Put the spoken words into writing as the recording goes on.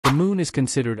The moon is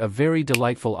considered a very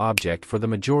delightful object for the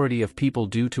majority of people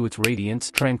due to its radiance,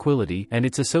 tranquility, and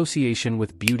its association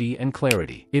with beauty and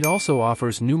clarity. It also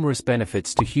offers numerous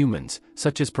benefits to humans,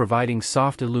 such as providing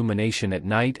soft illumination at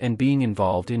night and being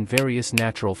involved in various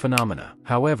natural phenomena.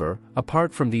 However,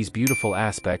 apart from these beautiful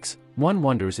aspects, one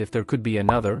wonders if there could be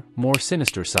another, more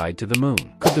sinister side to the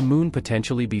moon. Could the moon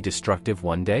potentially be destructive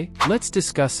one day? Let's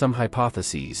discuss some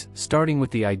hypotheses, starting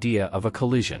with the idea of a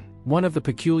collision. One of the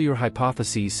peculiar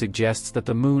hypotheses suggests that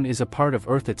the moon is a part of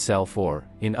Earth itself, or,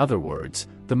 in other words,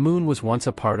 the moon was once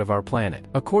a part of our planet.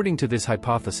 According to this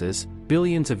hypothesis,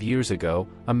 billions of years ago,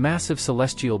 a massive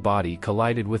celestial body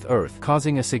collided with Earth,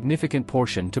 causing a significant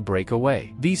portion to break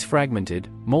away. These fragmented,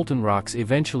 molten rocks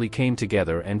eventually came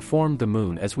together and formed the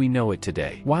moon as we know it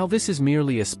today. While this is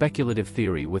merely a speculative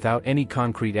theory without any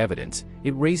concrete evidence,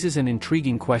 it raises an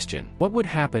intriguing question. What would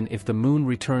happen if the moon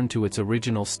returned to its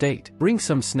original state? Bring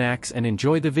some snacks and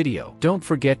enjoy the video. Don't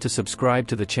forget to subscribe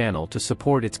to the channel to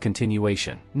support its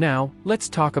continuation. Now, let's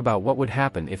talk about what would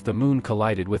happen if the moon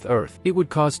collided with Earth. It would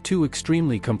cause two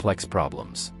extremely complex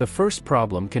problems. The first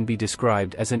problem can be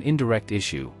described as an indirect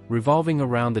issue, revolving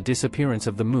around the disappearance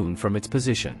of the moon from its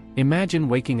position. Imagine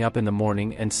waking up in the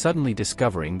morning and suddenly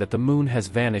discovering that the moon has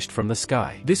vanished from the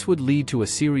sky. This would lead to a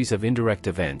series of indirect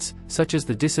events, such as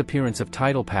the disappearance of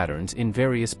tidal patterns in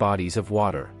various bodies of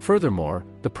water. Furthermore,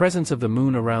 the presence of the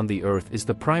moon around the Earth is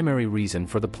the primary reason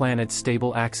for the planet's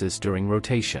stable axis during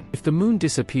rotation. If the moon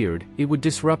disappeared, it would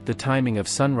disrupt the timing of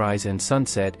sunrise and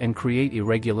sunset and create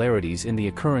irregularities in the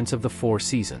occurrence of the four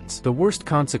seasons. The worst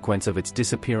consequence of its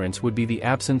disappearance would be the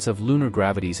absence of lunar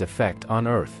gravity's effect on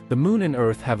Earth. The moon and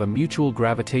Earth have a mutual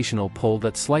gravitational pull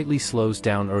that slightly slows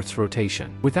down Earth's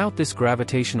rotation. Without this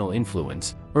gravitational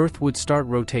influence, Earth would start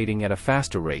rotating at a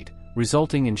faster rate,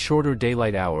 resulting in shorter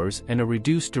daylight hours and a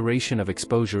reduced duration of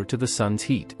exposure to the sun's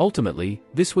heat. Ultimately,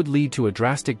 this would lead to a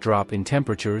drastic drop in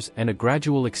temperatures and a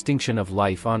gradual extinction of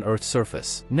life on Earth's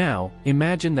surface. Now,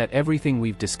 imagine that everything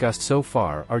we've discussed so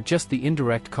far are just the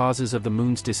indirect causes of the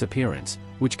moon's disappearance,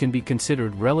 which can be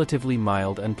considered relatively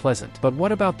mild and pleasant. But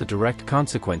what about the direct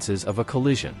consequences of a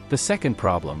collision? The second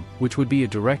problem, which would be a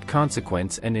direct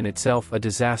consequence and in itself a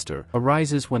disaster,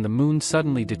 arises when the moon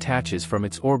suddenly detaches from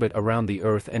its orbit around the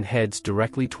Earth and heads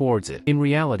directly towards it. In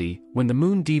reality, when the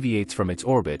moon deviates from its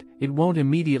orbit, it won't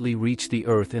immediately reach the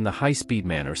Earth in the high-speed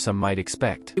manner some might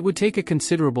expect. It would take a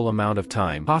considerable amount of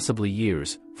time, possibly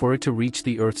years, for it to reach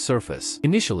the Earth's surface.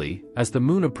 Initially, as the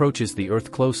moon approaches the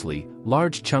Earth closely,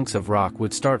 large chunks of rock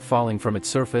would start falling from its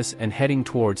surface and heading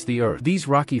towards the Earth. These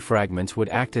rocky fragments would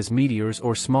act as meteors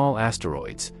or small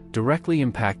asteroids, directly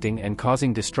impacting and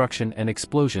causing destruction and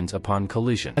explosions upon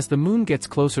collision. As the moon gets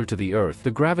closer to the Earth,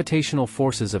 the gravitational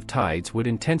forces of tides would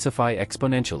intensify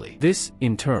exponentially. This,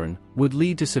 in turn, would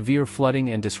lead to severe flooding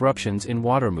and disruptions in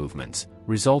water movements,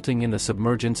 resulting in the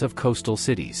submergence of coastal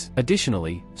cities.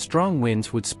 Additionally, strong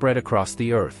winds would spread across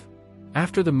the Earth.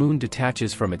 After the moon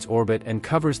detaches from its orbit and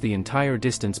covers the entire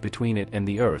distance between it and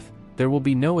the Earth, there will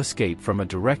be no escape from a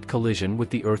direct collision with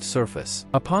the Earth's surface.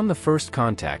 Upon the first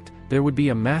contact, there would be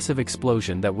a massive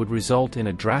explosion that would result in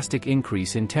a drastic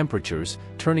increase in temperatures,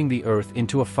 turning the Earth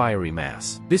into a fiery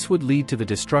mass. This would lead to the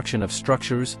destruction of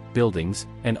structures, buildings,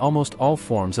 and almost all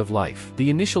forms of life. The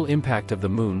initial impact of the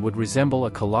moon would resemble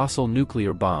a colossal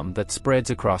nuclear bomb that spreads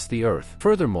across the Earth.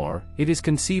 Furthermore, it is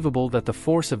conceivable that the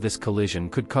force of this collision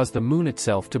could cause the moon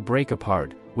itself to break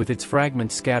apart, with its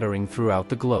fragments scattering throughout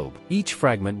the globe. Each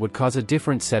fragment would cause a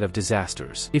different set of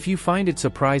disasters. If you find it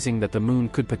surprising that the moon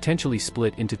could potentially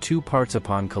split into two parts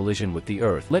upon collision with the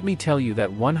Earth, let me tell you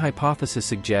that one hypothesis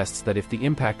suggests that if the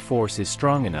impact force is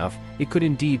strong enough, it could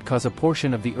indeed cause a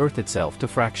portion of the Earth itself to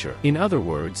fracture. In other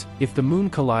words, if the moon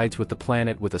collides with the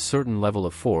planet with a certain level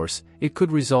of force, it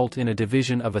could result in a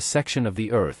division of a section of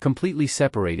the Earth, completely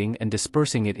separating and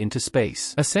dispersing it into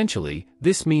space. Essentially,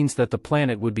 this means that the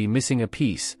planet would be missing a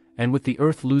piece, and with the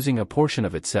Earth losing a portion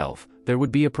of itself, there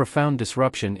would be a profound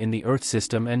disruption in the Earth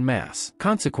system and mass.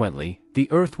 Consequently, the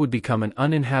Earth would become an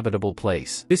uninhabitable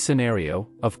place. This scenario,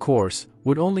 of course,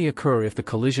 would only occur if the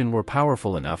collision were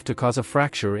powerful enough to cause a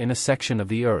fracture in a section of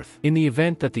the Earth. In the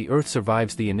event that the Earth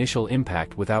survives the initial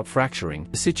impact without fracturing,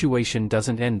 the situation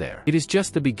doesn't end there. It is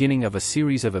just the beginning of a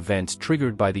series of events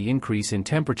triggered by the increase in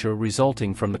temperature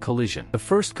resulting from the collision. The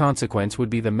first consequence would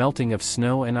be the melting of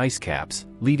snow and ice caps,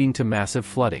 leading to massive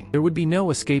flooding. There would be no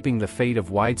escaping the fate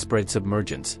of widespread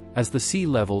submergence, as the sea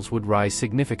levels would rise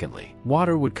significantly.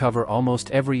 Water would cover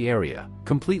almost every area,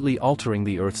 completely altering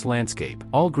the Earth's landscape.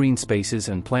 All green spaces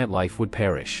and plant life would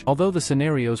perish. Although the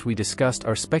scenarios we discussed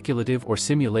are speculative or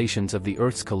simulations of the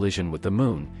Earth's collision with the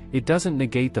Moon, it doesn't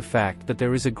negate the fact that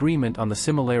there is agreement on the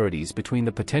similarities between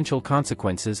the potential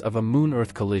consequences of a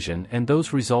Moon-Earth collision and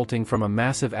those resulting from a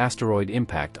massive asteroid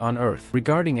impact on Earth.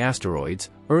 Regarding asteroids,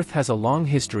 Earth has a long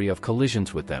history of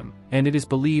collisions with them, and it is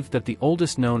believed that the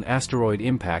oldest known asteroid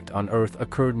impact on Earth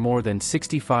occurred more than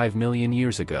 65 million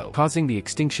years ago, causing the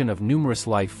extinction of numerous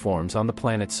life forms on the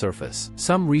planet's surface.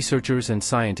 Some researchers and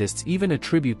scientists even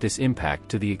attribute this impact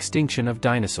to the extinction of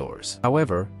dinosaurs.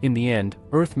 However, in the end,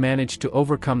 Earth managed to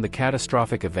overcome the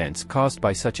catastrophic events caused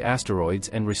by such asteroids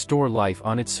and restore life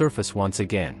on its surface once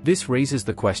again. This raises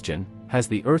the question: has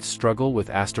the Earth's struggle with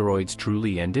asteroids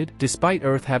truly ended? Despite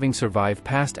Earth having survived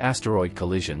past asteroid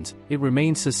collisions, it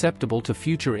remains susceptible to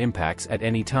future impacts at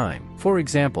any time. For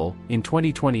example, in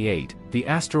 2028, the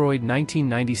asteroid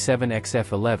 1997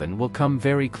 XF11 will come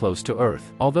very close to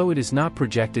Earth. Although it is not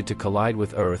projected to collide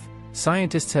with Earth,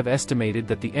 scientists have estimated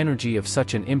that the energy of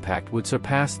such an impact would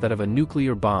surpass that of a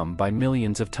nuclear bomb by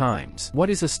millions of times. What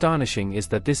is astonishing is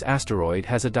that this asteroid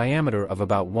has a diameter of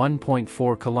about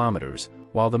 1.4 kilometers,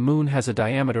 while the Moon has a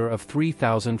diameter of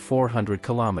 3,400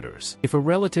 kilometers. If a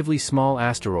relatively small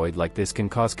asteroid like this can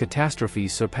cause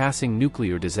catastrophes surpassing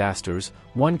nuclear disasters,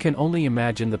 one can only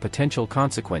imagine the potential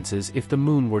consequences if the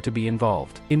Moon were to be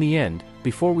involved. In the end,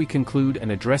 before we conclude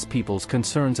and address people's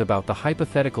concerns about the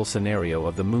hypothetical scenario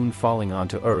of the Moon falling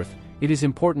onto Earth, it is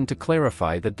important to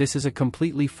clarify that this is a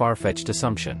completely far-fetched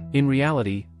assumption. In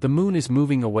reality, the Moon is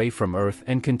moving away from Earth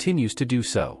and continues to do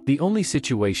so. The only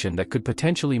situation that could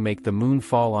potentially make the Moon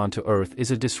fall onto Earth is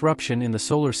a disruption in the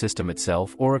solar system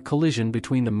itself or a collision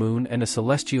between the Moon and a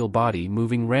celestial body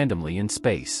moving randomly in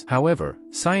space. However,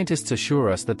 scientists assure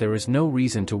us that there is no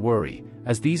reason to worry,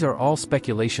 as these are all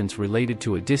speculations related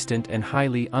to a distant and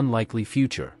highly unlikely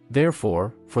future.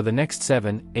 Therefore, for the next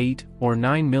 7, 8, or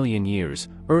 9 million years,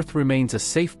 Earth remains a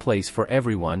safe place for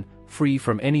everyone, free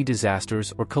from any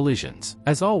disasters or collisions.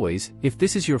 As always, if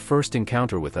this is your first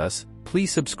encounter with us,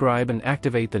 please subscribe and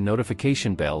activate the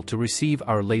notification bell to receive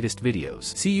our latest videos.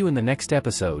 See you in the next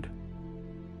episode.